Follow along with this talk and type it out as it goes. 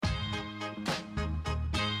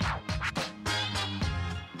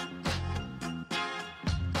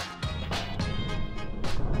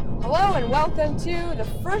Hello and welcome to the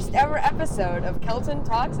first ever episode of Kelton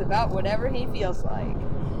Talks About Whatever He Feels Like.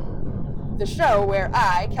 The show where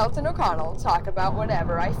I, Kelton O'Connell, talk about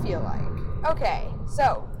whatever I feel like. Okay,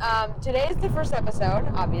 so today is the first episode,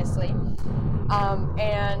 obviously.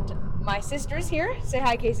 And my sister's here. Say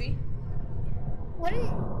hi, Casey.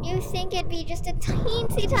 Wouldn't you think it'd be just a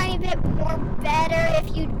teensy tiny bit more better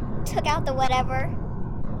if you took out the whatever?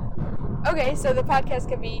 Okay, so the podcast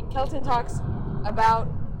can be Kelton Talks About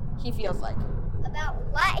He Feels Like. About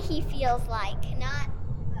what he feels like, not...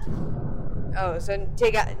 Oh, so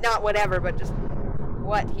take out, not whatever, but just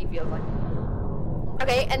what he feels like.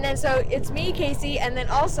 Okay, and then so it's me, Casey, and then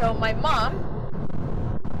also my mom.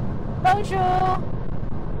 Bonjour.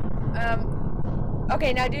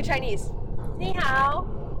 Okay, now do Chinese. Ni hao.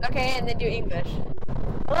 Okay, and then do English.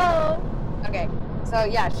 Hello. Okay, so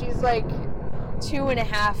yeah, she's like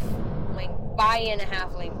 2.5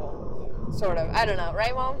 bilingual, sort of. I don't know,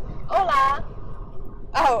 right, Mom? Hola.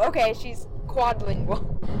 Oh, okay, she's quadlingual.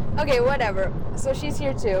 Okay, whatever. So she's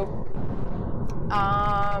here too.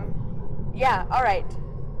 Yeah, all right.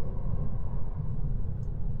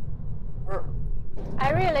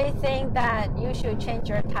 I really think that you should change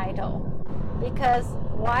your title, because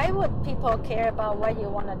why would people care about what you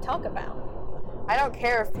want to talk about? I don't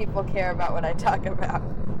care if people care about what I talk about.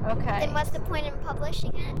 Okay. Then what's the point in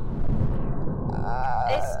publishing it?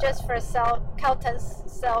 It's just for Kelton's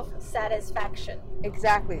self-satisfaction.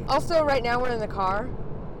 Exactly. Also, right now we're in the car,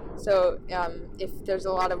 so if there's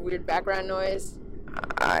a lot of weird background noise,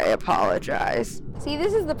 I apologize. See,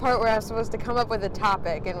 this is the part where I'm supposed to come up with a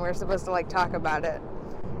topic and we're supposed to talk about it.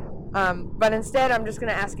 But instead, I'm just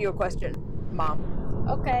gonna ask you a question, Mom.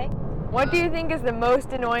 Okay. What do you think is the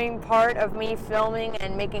most annoying part of me filming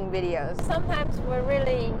and making videos? Sometimes we're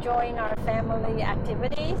really enjoying our family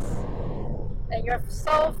activities, and you're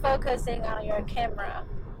so focusing on your camera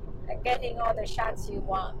and getting all the shots you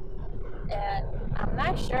want. And I'm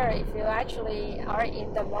not sure if you actually are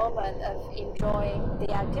in the moment of enjoying the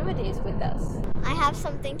activities with us. I have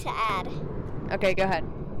something to add. Okay, go ahead.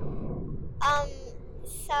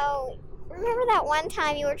 So, remember that one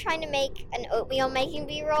time you were trying to make an oatmeal making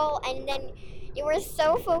B-roll, and then you were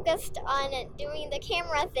so focused on doing the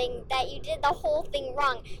camera thing that you did the whole thing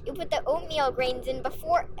wrong. You put the oatmeal grains in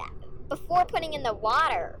before putting in the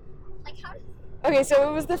water. Like, how? Okay, so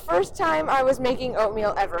it was the first time I was making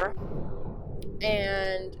oatmeal ever.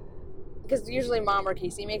 And because usually Mom or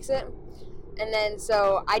Casey makes it. And then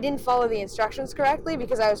so I didn't follow the instructions correctly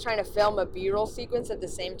because I was trying to film a B-roll sequence at the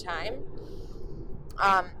same time.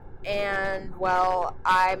 And well,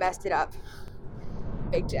 I messed it up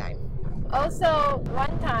big time. Also,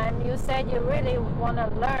 one time you said you really want to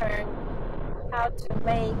learn how to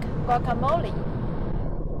make guacamole.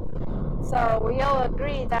 So we all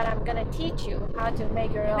agreed that I'm going to teach you how to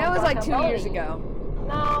make your own guacamole. That was like 2 years ago.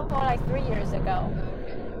 No, more like 3 years ago.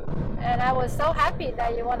 Okay. And I was so happy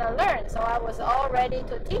that you want to learn, so I was all ready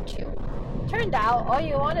to teach you. Turned out, all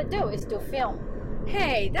you want to do is to film.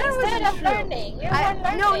 Hey, that was Instead of learning, you weren't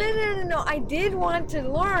learning. No. I did want to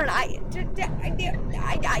learn.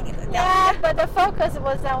 Yeah, but the focus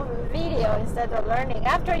was on video instead of learning.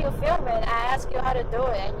 After you film it, I asked you how to do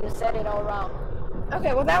it, and you said it all wrong.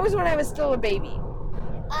 Okay, well, that was when I was still a baby.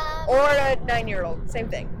 Or a 9-year-old. Same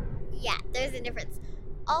thing. Yeah, there's a difference.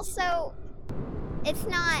 Also, it's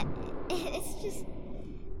just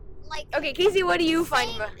like... Okay, Casey, what do you find...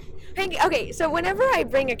 Okay, so whenever I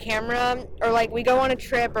bring a camera, or we go on a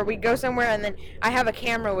trip, or we go somewhere, and then I have a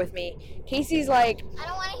camera with me, Casey's like... I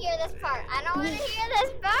don't want to hear this part. I don't want to hear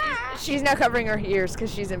this part. She's now covering her ears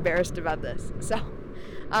because she's embarrassed about this, so...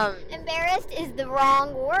 Embarrassed is the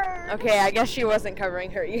wrong word. Okay, I guess she wasn't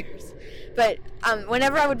covering her ears. But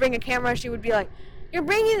whenever I would bring a camera, she would be like, "You're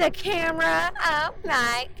bringing the camera? Oh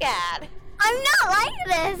my God." I'm not like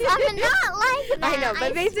this. I'm not like that. I know,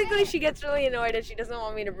 but basically she gets really annoyed and she doesn't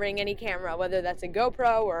want me to bring any camera, whether that's a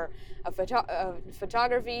GoPro or a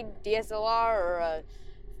photography DSLR or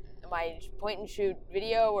my point and shoot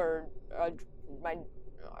video or a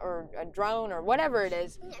drone or whatever it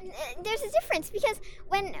is. There's a difference because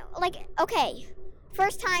when, okay,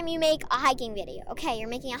 first time you make a hiking video. Okay, you're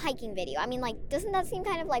making a hiking video. I mean, doesn't that seem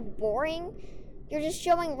kind of boring? You're just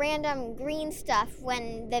showing random green stuff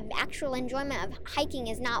when the actual enjoyment of hiking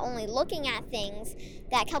is not only looking at things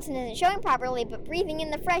that Kelton isn't showing properly, but breathing in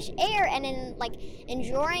the fresh air and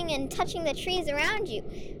enjoying and touching the trees around you.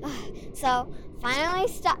 So finally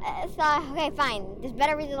thought, okay, fine, this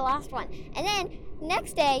better be the last one. And then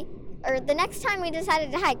next day, or the next time we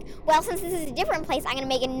decided to hike, well, since this is a different place, I'm going to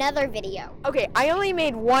make another video. Okay, I only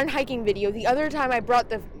made one hiking video. The other time I brought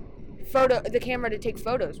the the camera to take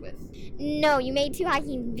photos with. No, you made 2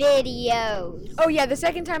 hiking videos. Oh yeah, the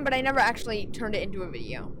second time, but I never actually turned it into a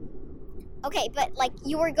video. Okay, but like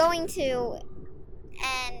you were going to,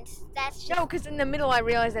 and that's just No, because in the middle I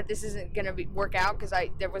realized that this isn't gonna work out because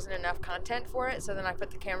there wasn't enough content for it. So then I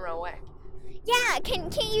put the camera away. yeah.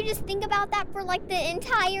 Can't you just think about that for like the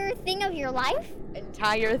entire thing of your life?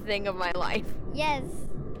 Entire thing of my life. Yes.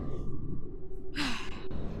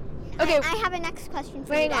 Okay. I have a next question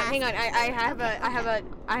for Wait, you. to hang on. ask.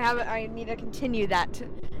 I need to continue that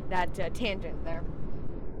tangent there.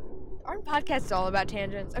 Aren't podcasts all about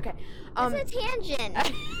tangents? Okay. It's a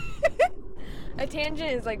tangent. A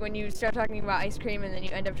tangent is like when you start talking about ice cream and then you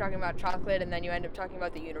end up talking about chocolate and then you end up talking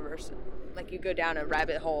about the universe. Like you go down a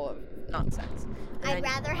rabbit hole of nonsense. And I'd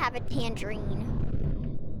rather have a tangerine.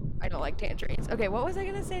 I don't like tangerines. Okay, what was I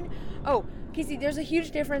gonna say? Oh, Casey, there's a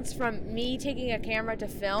huge difference from me taking a camera to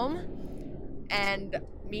film and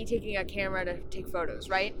me taking a camera to take photos,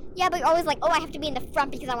 right? Yeah, but you're always like, oh, I have to be in the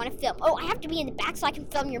front because I want to film. Oh, I have to be in the back so I can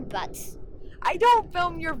film your butts. I don't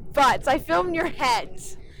film your butts. I film your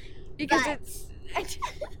heads. Because Butts. it's...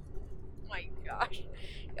 Oh my gosh.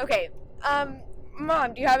 Okay,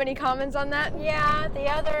 Mom, do you have any comments on that? Yeah, the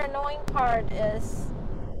other annoying part is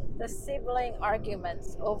the sibling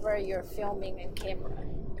arguments over your filming and camera.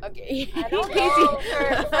 Okay. I don't know,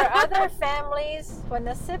 for other families, when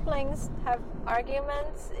the siblings have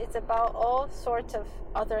arguments, it's about all sorts of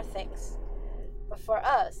other things. But for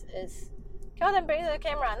us, it's Kelton brings the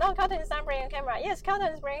camera. No, Kelton is not bringing a camera. Yes, Kelton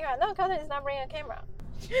is bringing a No, Kelton is not bringing a camera.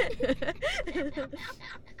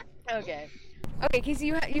 Okay. Okay,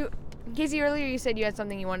 Casey, Casey, earlier you said you had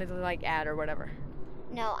something you wanted to like add or whatever.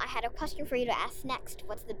 No, I had a question for you to ask next.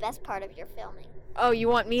 What's the best part of your filming? Oh, you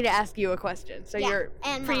want me to ask you a question. So Yeah, you're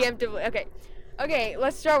and Mom. preemptively okay. Okay,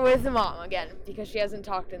 let's start with the Mom again because she hasn't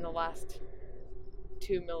talked in the last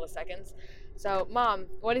 2 milliseconds. So, Mom,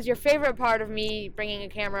 what is your favorite part of me bringing a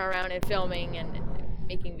camera around and filming and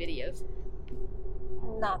making videos?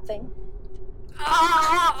 Nothing.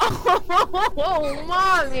 Oh,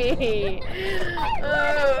 Mommy!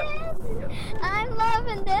 I'm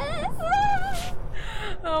loving this.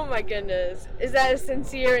 Oh my goodness. Is that a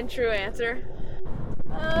sincere and true answer?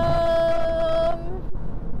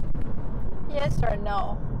 Yes or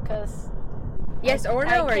no? Because Yes or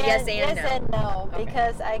no, or yes and no? Yes and no, Okay.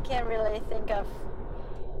 because I can't really think of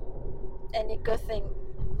any good thing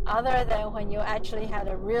other than when you actually had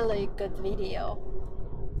a really good video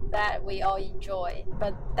that we all enjoy.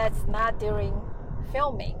 But that's not during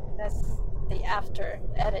filming. That's the after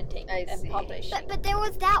editing I and see. publishing. But there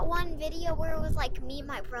was that one video where it was like me and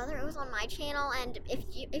my brother. It was on my channel, and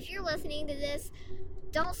if you're listening to this,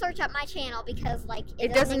 don't search up my channel because like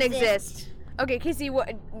It doesn't exist. Okay, Casey,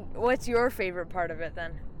 what's your favorite part of it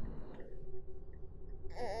then?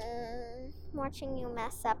 Watching you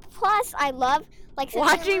mess up. Plus, I love like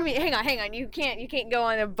Watching me. Hang on. You can't go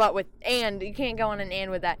on a but with and. You can't go on an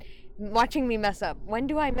and with that. Watching me mess up. When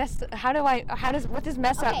do I mess? What does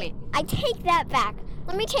mess up Okay, mean? I take that back.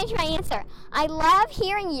 Let me change my answer. I love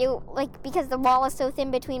hearing you, like, because the wall is so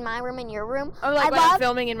thin between my room and your room. Oh, like I when I'm love,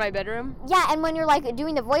 filming in my bedroom? yeah, and when you're like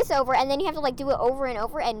doing the voiceover, and then you have to like do it over and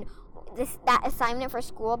over, and that assignment for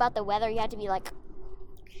school about the weather, you have to be like,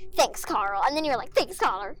 thanks, Carl, and then you're like, thanks,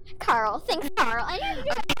 Carl, thanks, Carl, and you do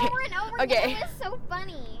it over and over Okay. again. It's so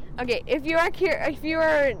funny. Okay, if you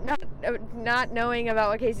are not knowing about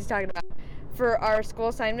what Casey's talking about, for our school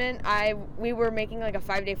assignment, we were making like a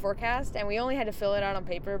 5-day forecast, and we only had to fill it out on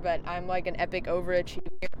paper. But I'm like an epic overachiever,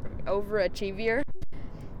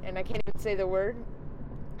 and I can't even say the word.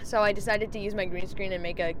 So I decided to use my green screen and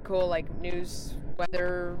make a cool like news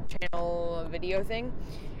weather channel video thing.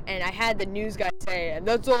 And I had the news guy say, "And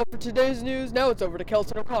that's all for today's news. Now it's over to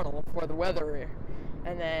Kelton O'Connell for the weather."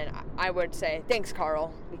 And then I would say, "Thanks,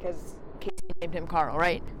 Carl," because Casey named him Carl,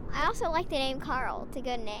 right? I also like the name Carl. It's a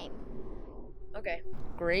good name. Okay,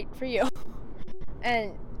 great for you.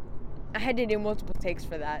 And I had to do multiple takes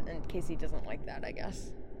for that, and Casey doesn't like that, I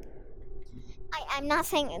guess. I'm not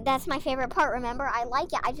saying that's my favorite part. Remember, I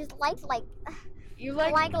like it. I just like You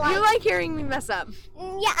like Like- you like hearing me mess up.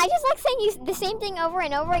 yeah. I just like saying the same thing over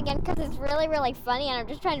and over again because it's really really funny, and I'm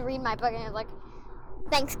just trying to read my book and it's like,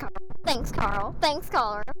 thanks, Carl. Thanks, Carl. Thanks,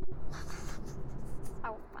 Carl.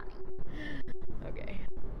 So funny. Okay.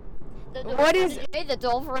 What is that's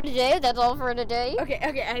all for today? That's all for today. Okay.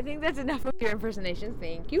 I think that's enough of your impersonations.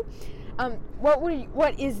 Thank you. What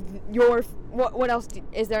else?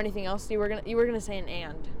 Is there anything else you were gonna say an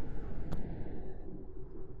and?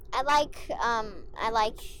 I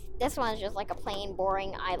like this one's just like a plain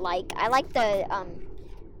boring. I like the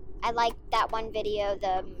I like that one video,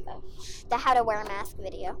 the how to wear a mask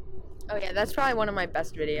video. Oh yeah, that's probably one of my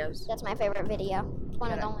best videos. That's my favorite video. It's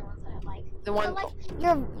one of the Yeah. only ones that I like. The one. But,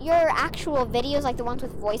 like, your actual videos, like the ones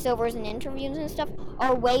with voiceovers and interviews and stuff,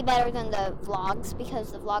 are way better than the vlogs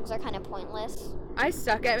because the vlogs are kind of pointless. I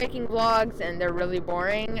suck at making vlogs, and they're really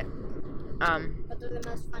boring. But they're the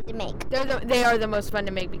most fun to make. They are the most fun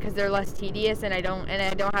to make because they're less tedious, and I don't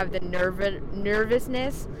have the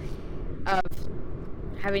nervousness of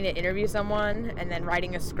having to interview someone and then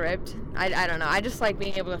writing a script. I don't know. I just like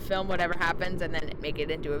being able to film whatever happens and then make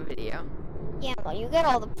it into a video. Yeah, well, you get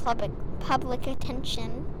all the public attention.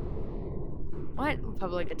 What?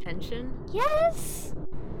 Public attention? Yes.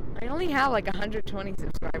 I only have like 120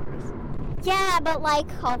 subscribers. Yeah, but like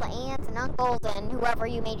all the aunts and uncles and whoever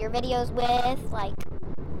you made your videos with, like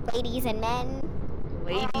ladies and men,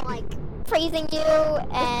 Ladies. are all, like praising you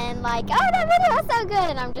and like, oh, that video was so good,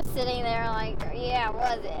 and I'm just sitting there like, yeah,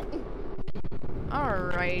 was it?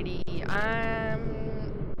 Alrighty.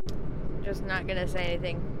 I'm just not gonna say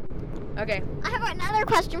anything. Okay. I have another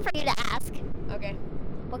question for you to ask. Okay.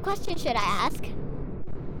 What question should I ask?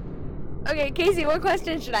 Okay, Casey, what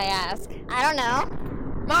question should I ask? I don't know.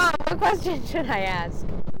 Mom, what question should I ask?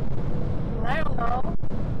 I don't know.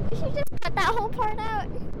 We should just cut that whole part out.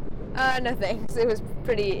 No thanks. It was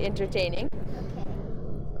pretty entertaining. Okay.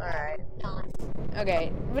 Alright. Not.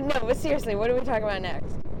 Okay. But seriously, what are we talking about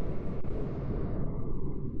next?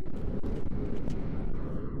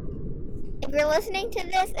 If you're listening to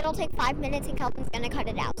this, it'll take 5 minutes and Kelton's gonna cut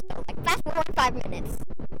it out. So like fast forward 5 minutes.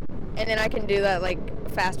 And then I can do that like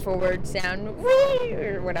fast forward sound whee,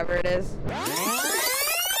 or whatever it is.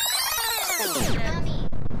 Mommy.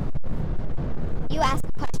 You ask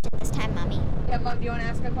a question this time, Mommy. Yeah, Mom, do you want to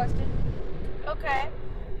ask a question? Okay.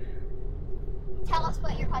 Tell us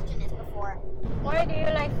what your question is before. Why do you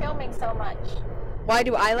like filming so much? Why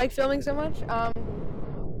do I like filming so much?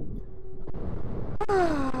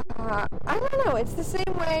 I don't know. It's the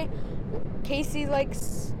same way Casey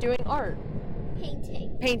likes doing art.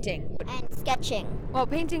 Painting. Painting. And sketching. Well,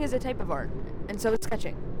 painting is a type of art, and so is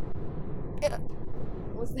sketching.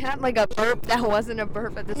 Was that like a burp? That wasn't a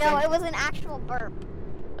burp at the same No, time. it was an actual burp.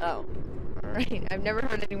 Oh. Alright. I've never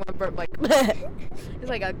heard anyone burp like it's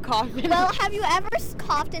like a cough. Well, have you ever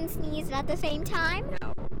coughed and sneezed at the same time?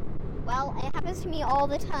 No. Well, it happens to me all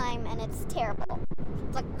the time, and it's terrible.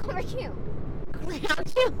 It's like, cartoon.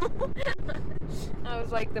 I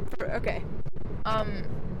was like okay.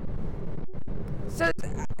 So,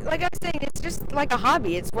 like I was saying, it's just like a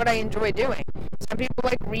hobby. It's what I enjoy doing. Some people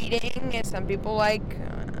like reading, and some people like,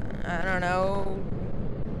 I don't know,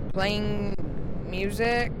 playing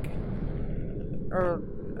music or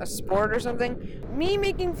a sport or something. Me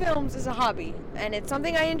making films is a hobby, and it's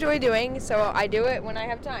something I enjoy doing, so I do it when I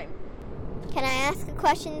have time. Can I ask a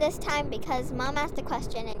question this time? Because Mom asked a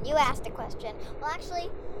question and you asked a question. Well,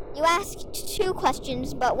 actually, you asked 2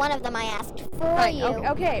 questions, but one of them I asked for Fine. you.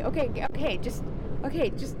 Okay. Just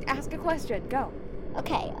ask a question. Go.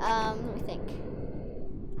 Okay, let me think.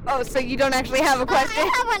 Oh, so you don't actually have a question? I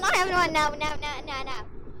have one. No.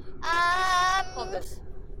 Hold this.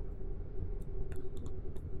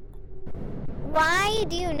 Why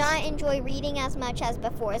do you not enjoy reading as much as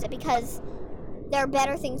before? Is it because there are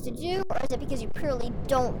better things to do, or is it because you purely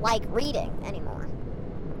don't like reading anymore?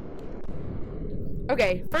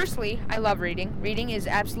 Okay, firstly, I love reading. Reading is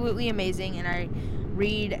absolutely amazing, and I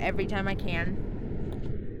read every time I can.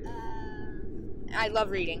 I love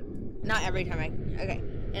reading. Not every time okay.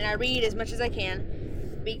 And I read as much as I can.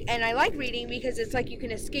 And I like reading because it's like you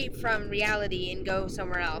can escape from reality and go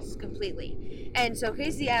somewhere else completely. And so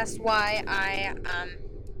Casey asked why I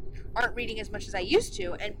aren't reading as much as I used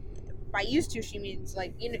to. And by used to, she means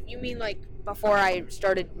like, you mean like before I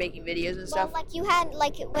started making videos and stuff? Well, like you had,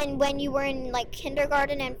 like when you were in like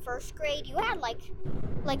kindergarten and 1st grade, you had like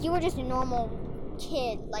you were just a normal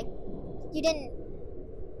kid. Like you didn't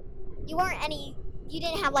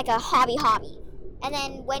have like a hobby. And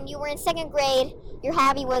then when you were in 2nd grade, your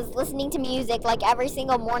hobby was listening to music like every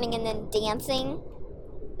single morning and then dancing.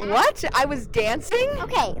 What? I was dancing?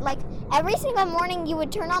 Okay, like every single morning you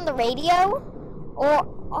would turn on the radio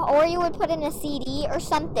or you would put in a CD or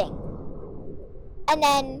something. And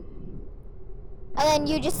then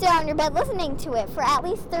you just sit on your bed listening to it for at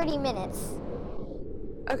least 30 minutes.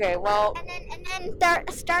 Okay, well... And then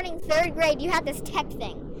starting 3rd grade, you had this tech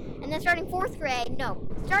thing. And then starting 4th grade,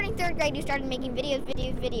 starting 3rd grade, you started making videos.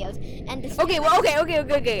 And Okay.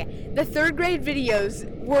 The 3rd grade videos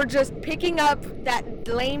were just picking up that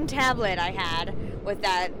lame tablet I had with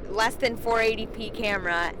that less than 480p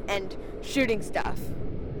camera and shooting stuff.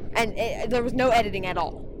 And there was no editing at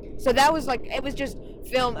all. So that was like, it was just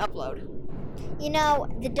film upload. You know,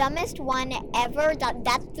 the dumbest one ever,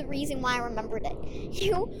 that's the reason why I remembered it.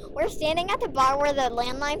 You were standing at the bar where the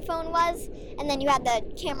landline phone was, and then you had the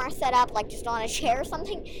camera set up, like, just on a chair or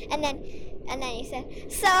something, and then you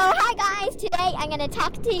said, so, hi guys, today I'm going to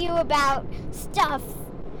talk to you about stuff.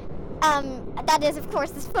 That is, of course,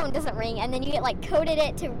 this phone doesn't ring, and then you get, like, coded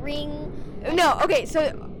it to ring. No, okay,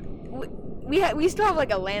 so we still have,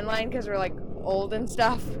 like, a landline because we're, like, old and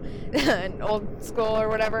stuff, and old school or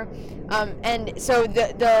whatever, and so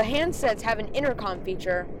the handsets have an intercom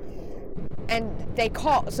feature, and they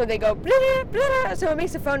go blah, blah, so it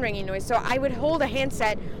makes a phone ringing noise. So I would hold a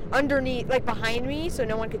handset underneath, like behind me, so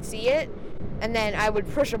no one could see it, and then I would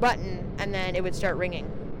push a button, and then it would start ringing.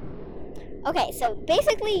 Okay, so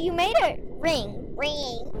basically you made it ring.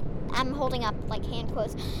 I'm holding up, like, hand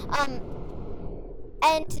quotes.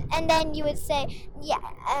 And then you would say, yeah,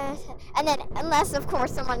 and then unless of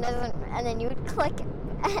course someone doesn't, and then you would click the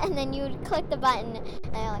button,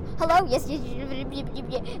 and you're like, hello, yes, and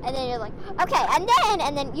then you're like, okay, and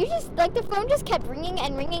then you just, like, the phone just kept ringing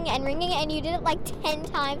and ringing and ringing, and you did it like 10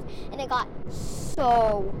 times, and it got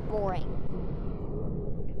so boring.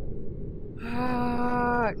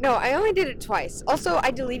 No, I only did it twice. Also, I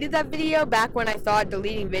deleted that video back when I thought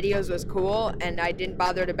deleting videos was cool, and I didn't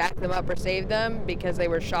bother to back them up or save them because they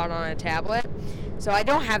were shot on a tablet. So I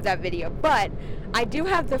don't have that video, but I do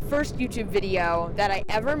have the first YouTube video that I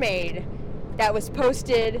ever made that was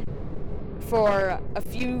posted for a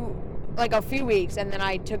few weeks, and then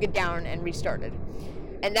I took it down and restarted.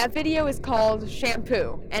 And that video is called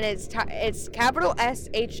Shampoo, and it's capital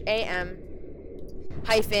SHAM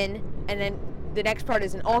hyphen, and then the next part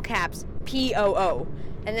is in all caps, POO.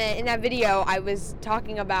 And then in that video, I was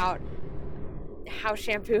talking about how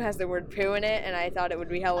shampoo has the word poo in it, and I thought it would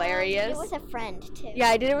be hilarious. You did it with a friend, too. Yeah,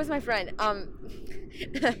 I did it with my friend. And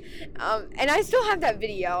I still have that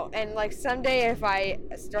video, and, like, someday if I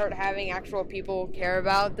start having actual people care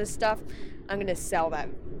about this stuff, I'm gonna sell that.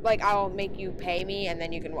 Like, I'll make you pay me, and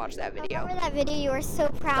then you can watch that video. I remember that video, you were so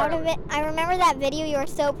proud of it. I remember that video, you were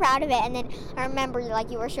so proud of it, and then I remember, like,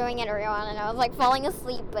 you were showing it everyone, and I was, like, falling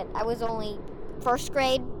asleep, but I was only first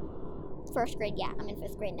grade, yeah, I'm in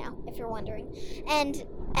 5th grade now, if you're wondering. And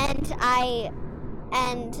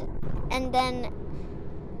then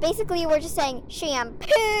basically you were just saying shampoo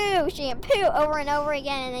over and over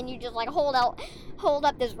again, and then you just, like, hold up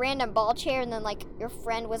this random ball chair, and then, like, your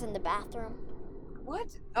friend was in the bathroom.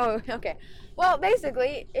 What? Oh, okay. Well,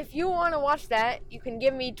 basically, if you want to watch that, you can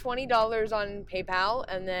give me $20 on PayPal,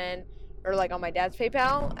 and then, or, like, on my dad's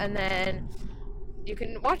PayPal, and then you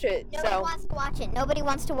can watch it. Nobody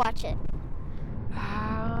wants to watch it.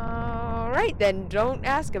 All right, then don't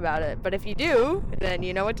ask about it. But if you do, then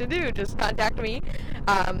you know what to do. Just contact me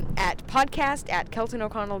at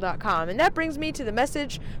podcast@keltonoconnell.com. And that brings me to the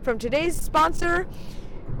message from today's sponsor,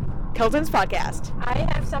 Kelton's Podcast. I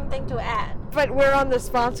have something to add. But we're on the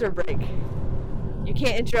sponsor break. You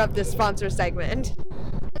can't interrupt this sponsor segment.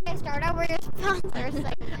 Okay, start over your sponsor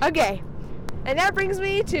segment. Okay. And that brings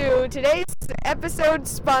me to today's episode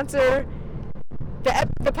sponsor,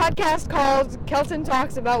 the podcast called Kelton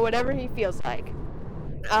Talks About Whatever He Feels Like.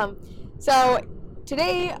 So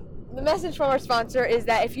today, the message from our sponsor is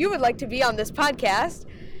that if you would like to be on this podcast,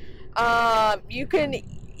 you can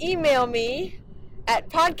email me at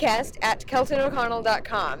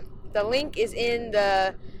podcast@keltonoconnell.com. The link is in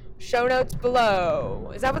the show notes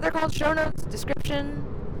below. Is that what they're called? Show notes? Description?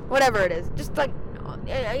 Whatever it is. Just, like,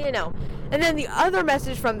 you know. And then the other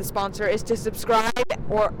message from the sponsor is to subscribe,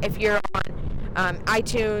 or if you're on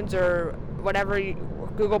iTunes or whatever,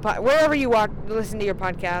 Google, wherever you listen to your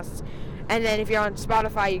podcasts. And then if you're on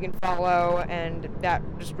Spotify, you can follow, and that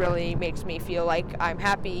just really makes me feel like I'm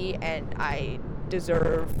happy and I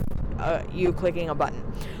deserve you clicking a button.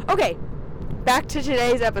 Okay, back to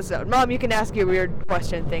today's episode. Mom, you can ask your weird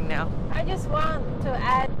question thing now. I just want to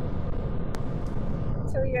add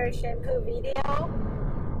to your shampoo video.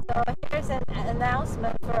 So here's an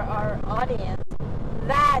announcement for our audience.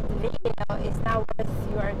 That video is now worth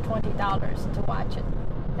your $20 to watch it.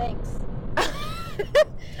 Thanks.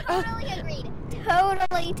 Totally agreed.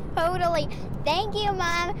 Totally. Thank you,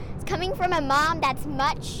 Mom. It's coming from a mom that's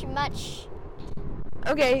much.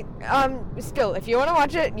 Okay, still, if you want to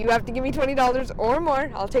watch it, you have to give me $20 or more.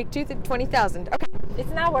 I'll take $20,000. Okay. It's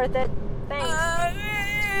not worth it. Thanks.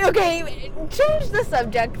 Okay, change the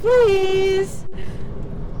subject, please.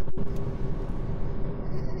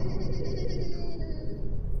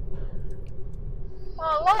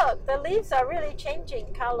 Well, look, the leaves are really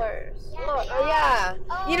changing colors. Yeah, Look. they Oh yeah.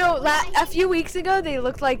 Oh, You know, yeah, I a few weeks ago they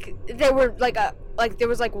looked like they were like there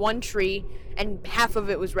was like one tree and half of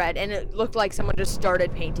it was red and it looked like someone just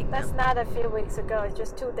started painting That's them. not a few weeks ago. It's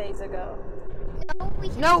just 2 days ago.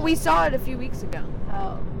 No, we saw it a few weeks ago.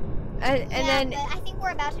 Oh. And then but I think we're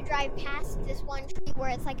about to drive past this one tree where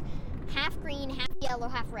it's like half green, half yellow,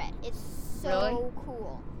 half red. It's so Really?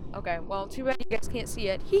 cool. okay, well, too bad you guys can't see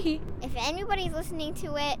it. Hee hee. If anybody's listening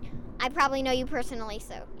to it, I probably know you personally,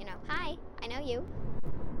 so hi, I know you.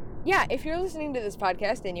 Yeah, if you're listening to this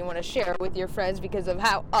podcast and you want to share it with your friends because of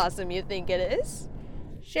how awesome you think it is,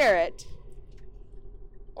 share it.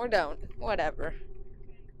 Or don't. Whatever.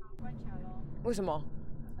 为什么？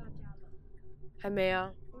还没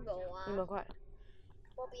啊，你们快。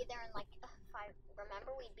 We'll be there in like 5.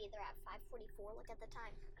 Remember, we'd be there at 5:44. Look at the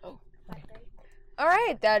time. Oh. 5:30. All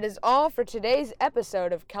right, that is all for today's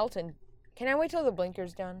episode of Kelton. Can I wait till the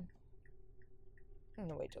blinker's done? I'm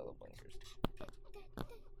gonna wait till the blinker's done.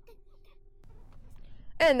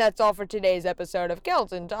 And that's all for today's episode of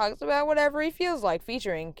Kelton Talks About Whatever He Feels Like,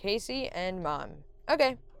 featuring Casey and Mom.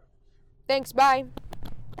 Okay. Thanks, bye.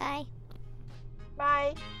 Bye.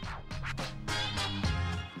 Bye.